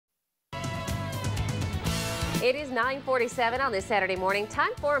It is 9:47 on this Saturday morning.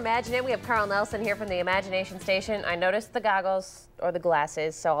 Time for Imagine It. We have Carl Nelson here from the Imagination Station. I noticed the goggles or the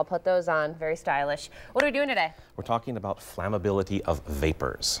glasses, so I'll put those on. Very stylish. What are we doing today? We're talking about flammability of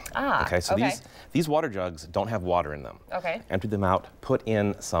vapors. Okay, so these water jugs don't have water in them. Okay. Empty them out, put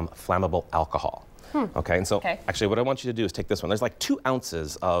in some flammable alcohol. Okay, and so actually what I want you to do is take this one. There's like 2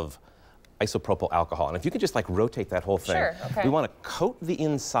 ounces of isopropyl alcohol, and if you could just like rotate that whole thing, we want to coat the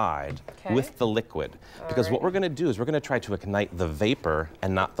inside with the liquid, because what we're going to do is we're going to try to ignite the vapor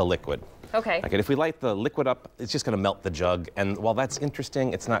and not the liquid. Okay, if we light the liquid up, it's just going to melt the jug, and while that's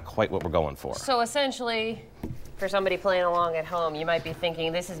interesting, it's not quite what we're going for. So essentially, for somebody playing along at home, you might be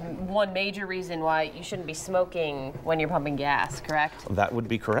thinking this is one major reason why you shouldn't be smoking when you're pumping gas, correct? That would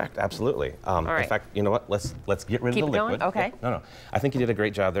be correct, absolutely. In fact, you know what? Let's get rid of the liquid. Okay. No, I think you did a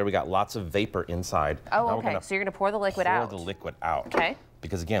great job there. We got lots of vapor inside. Oh, okay. So you're going to pour the liquid out. Pour the liquid out. Okay.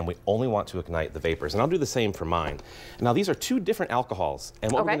 Because again, we only want to ignite the vapors, and I'll do the same for mine. Now these are 2 different alcohols,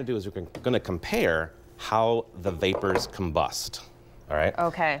 and what we're going to do is we're going to compare how the vapors combust. All right.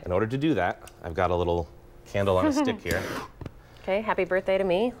 Okay. In order to do that, I've got a little candle on a stick here. Okay, happy birthday to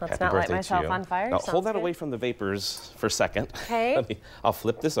me. Let's not light myself on fire. Now hold that away from the vapors for a second. Okay. I'll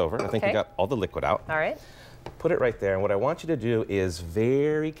flip this over. I think we got all the liquid out. All right. Put it right there, and what I want you to do is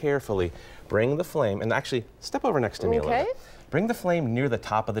very carefully bring the flame, and actually step over next to me a little bit. Bring the flame near the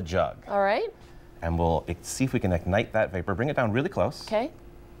top of the jug. All right. And we'll see if we can ignite that vapor. Bring it down really close. Okay.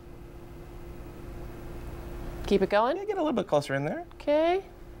 Keep it going? Yeah, get a little bit closer in there. Okay.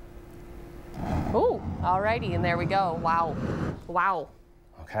 Ooh, alrighty, and there we go. Wow. Wow.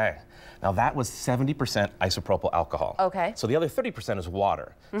 Okay. Now that was 70% isopropyl alcohol. Okay. So the other 30% is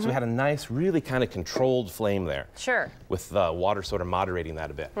water. So we had a nice, really kind of controlled flame there. Sure. With the water sort of moderating that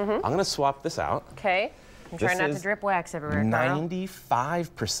a bit. I'm going to swap this out. Okay. I'm trying not to drip wax everywhere.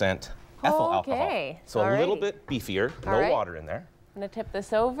 95% ethyl alcohol. So a little bit beefier, no water in there. I'm going to tip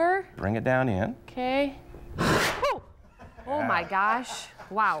this over. Bring it down in. Okay. Oh my gosh.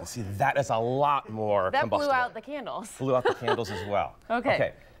 Wow. See, that is a lot more combustible. That blew out the candles. Blew out the candles as well.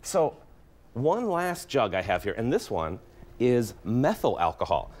 Okay. So one last jug I have here, and this one is methyl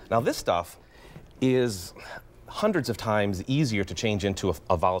alcohol. Now this stuff is hundreds of times easier to change into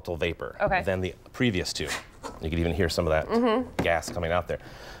a volatile vapor than the previous 2. You can even hear some of that gas coming out there.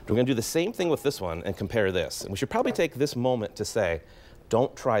 We're going to do the same thing with this one and compare this. And we should probably take this moment to say,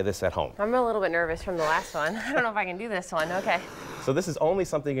 don't try this at home. I'm a little bit nervous from the last one. I don't know if I can do this one. Okay. So this is only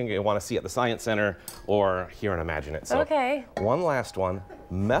something you're going to want to see at the Science Center or here in Imagine It. So one last one.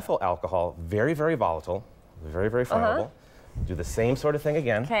 Methyl alcohol, very, very volatile, very, very flammable. Do the same sort of thing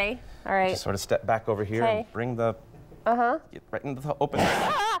again. Okay. All right. Just sort of step back over here and bring the get right into the open.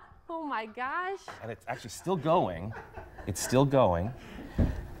 Oh my gosh. And it's actually still going. It's still going.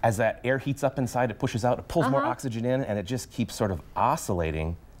 As that air heats up inside, it pushes out, it pulls more oxygen in, and it just keeps sort of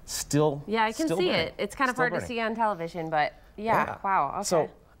oscillating. Still. Yeah, I can see it. It's kind of hard to see on television, but yeah. Wow. Okay. So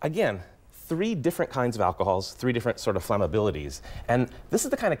again, 3 different kinds of alcohols, 3 different sort of flammabilities. And this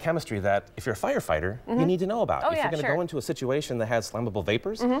is the kind of chemistry that, if you're a firefighter, you need to know about. If you're going to go into a situation that has flammable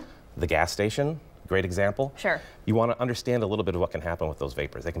vapors, the gas station, great example. Sure. You want to understand a little bit of what can happen with those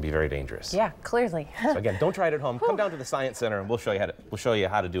vapors. They can be very dangerous. Yeah, clearly. So again, don't try it at home. Come down to the Science Center and we'll show you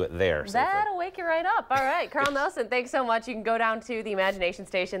how to do it there. That'll wake you right up. All right, Carl Nelson, thanks so much. You can go down to the Imagination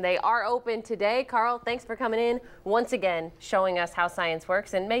Station. They are open today. Carl, thanks for coming in once again, showing us how science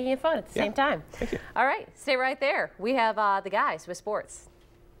works and making it fun at the same time. Thank you. All right, stay right there. We have the guys with sports.